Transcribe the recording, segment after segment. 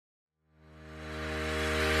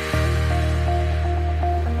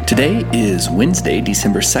Today is Wednesday,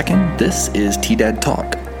 December 2nd. This is T-Dad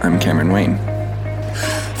Talk. I'm Cameron Wayne.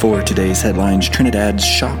 For today's headlines, Trinidad's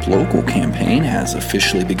Shop Local campaign has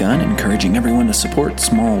officially begun, encouraging everyone to support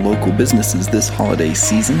small local businesses this holiday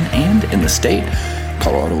season. And in the state,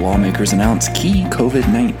 Colorado lawmakers announced key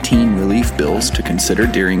COVID-19 relief bills to consider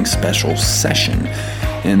during special session.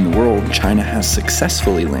 In the world, China has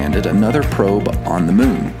successfully landed another probe on the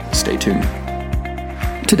moon. Stay tuned.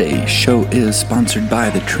 Today's show is sponsored by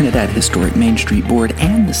the Trinidad Historic Main Street Board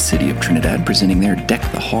and the City of Trinidad, presenting their Deck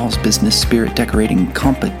the Halls Business Spirit Decorating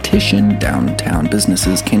Competition. Downtown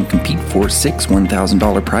businesses can compete for 6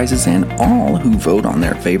 $1,000 prizes, and all who vote on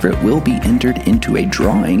their favorite will be entered into a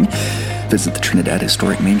drawing. Visit the Trinidad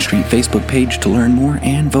Historic Main Street Facebook page to learn more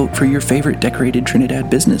and vote for your favorite decorated Trinidad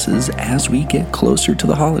businesses as we get closer to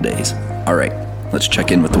the holidays. All right, let's check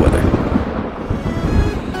in with the weather.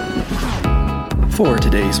 For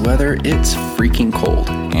today's weather, it's freaking cold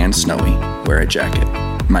and snowy. Wear a jacket.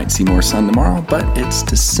 Might see more sun tomorrow, but it's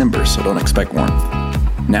December, so don't expect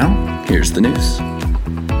warmth. Now, here's the news.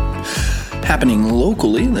 Happening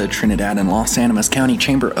locally, the Trinidad and Los Animas County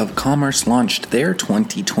Chamber of Commerce launched their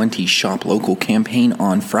 2020 Shop Local campaign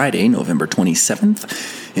on Friday, November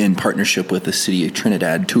 27th. In partnership with the City of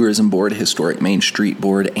Trinidad Tourism Board, Historic Main Street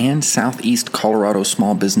Board, and Southeast Colorado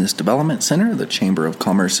Small Business Development Center, the Chamber of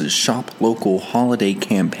Commerce's Shop Local Holiday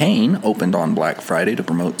campaign opened on Black Friday to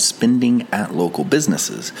promote spending at local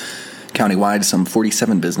businesses. Countywide, some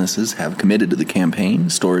 47 businesses have committed to the campaign.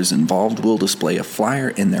 Stores involved will display a flyer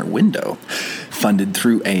in their window. Funded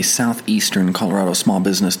through a Southeastern Colorado Small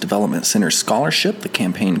Business Development Center scholarship, the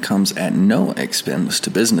campaign comes at no expense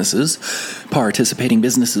to businesses. Participating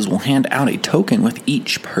businesses will hand out a token with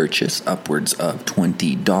each purchase, upwards of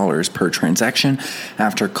 $20 per transaction.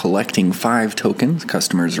 After collecting 5 tokens,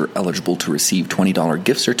 customers are eligible to receive $20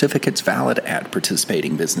 gift certificates valid at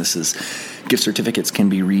participating businesses. Gift certificates can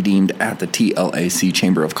be redeemed at the TLAC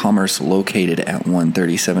Chamber of Commerce located at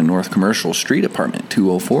 137 North Commercial Street, Apartment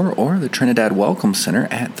 204, or the Trinidad Welcome Center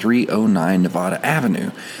at 309 Nevada Avenue.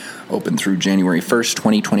 Open through January 1st,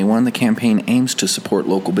 2021, the campaign aims to support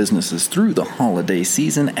local businesses through the holiday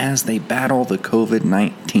season as they battle the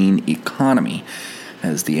COVID-19 economy.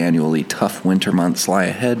 As the annually tough winter months lie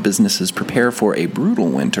ahead, businesses prepare for a brutal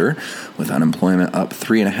winter, with unemployment up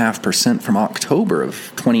 3.5% from October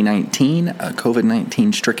of 2019. A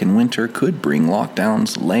COVID-19 stricken winter could bring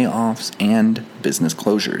lockdowns, layoffs, and business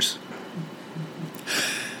closures.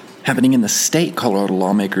 Happening in the state, Colorado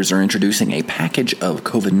lawmakers are introducing a package of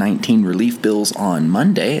COVID-19 relief bills on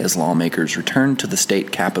Monday as lawmakers return to the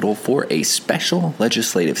state capitol for a special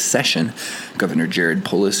legislative session. Governor Jared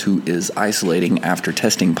Polis, who is isolating after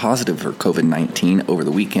testing positive for COVID-19 over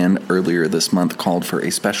the weekend earlier this month, called for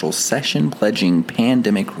a special session pledging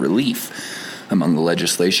pandemic relief. Among the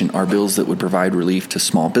legislation are bills that would provide relief to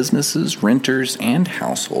small businesses, renters, and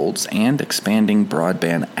households, and expanding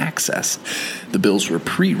broadband access. The bills were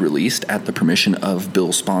pre-released at the permission of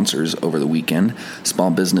bill sponsors over the weekend.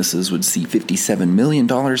 Small businesses would see $57 million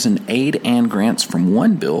in aid and grants from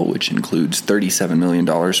one bill, which includes $37 million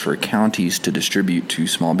for counties to distribute to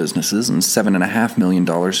small businesses and $7.5 million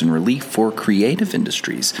in relief for creative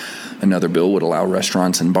industries. Another bill would allow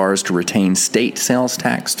restaurants and bars to retain state sales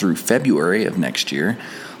tax through February of next year.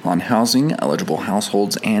 On housing, eligible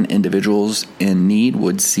households and individuals in need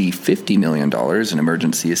would see $50 million in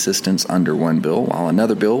emergency assistance under one bill, while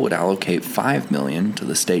another bill would allocate $5 million to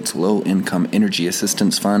the state's Low-Income Energy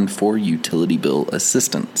Assistance Fund for utility bill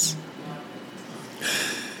assistance.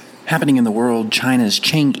 Happening in the world, China's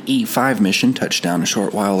Chang'e 5 mission touched down a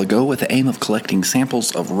short while ago with the aim of collecting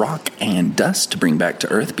samples of rock and dust to bring back to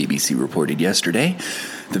Earth, BBC reported yesterday.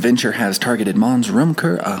 The venture has targeted Mons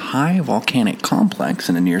Rumker, a high volcanic complex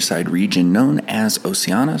in a nearside region known as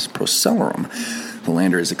Oceanus Procellarum. The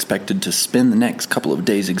lander is expected to spend the next couple of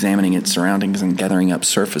days examining its surroundings and gathering up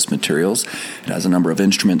surface materials. It has a number of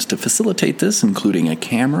instruments to facilitate this, including a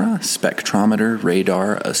camera, spectrometer,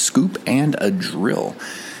 radar, a scoop, and a drill.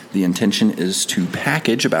 The intention is to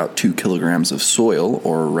package about 2 kilograms of soil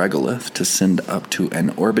or regolith to send up to an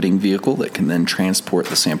orbiting vehicle that can then transport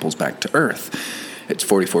the samples back to Earth. It's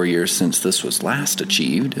 44 years since this was last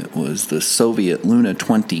achieved. It was the Soviet Luna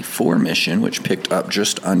 24 mission, which picked up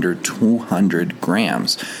just under 200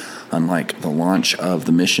 grams. Unlike the launch of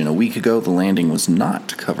the mission a week ago, the landing was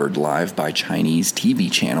not covered live by Chinese TV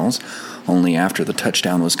channels. Only after the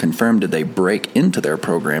touchdown was confirmed did they break into their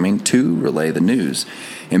programming to relay the news.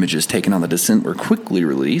 Images taken on the descent were quickly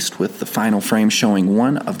released, with the final frame showing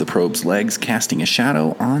one of the probe's legs casting a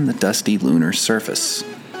shadow on the dusty lunar surface.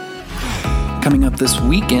 Coming up this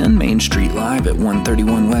weekend, Main Street Live at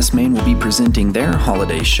 131 West Main will be presenting their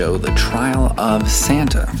holiday show, The Trial of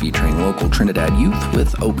Santa, featuring local Trinidad youth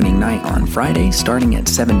with opening night on Friday starting at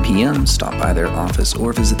 7 p.m. Stop by their office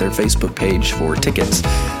or visit their Facebook page for tickets.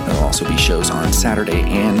 There will also be shows on Saturday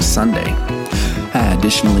and Sunday.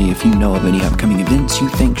 Additionally, if you know of any upcoming events you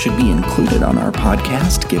think should be included on our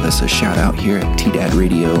podcast, give us a shout out here at TDAD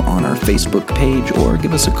Radio on our Facebook page or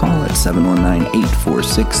give us a call at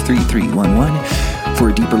 719-846-3311. For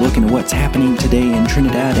a deeper look into what's happening today in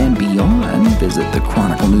Trinidad and beyond, visit the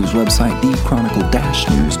Chronicle News website,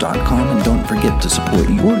 thechronicle-news.com, and don't forget to support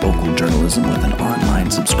your local journalism with an online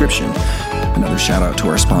subscription. Another shout out to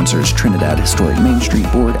our sponsors, Trinidad Historic Main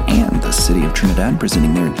Street Board and the City of Trinidad,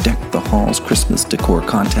 presenting their Deck the Halls Christmas Decor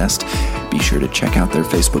Contest. Be sure to check out their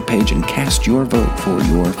Facebook page and cast your vote for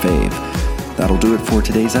your fave. That'll do it for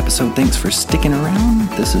today's episode. Thanks for sticking around.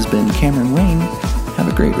 This has been Cameron Wayne.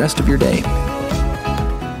 Have a great rest of your day.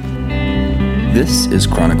 This is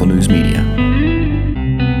Chronicle News Media.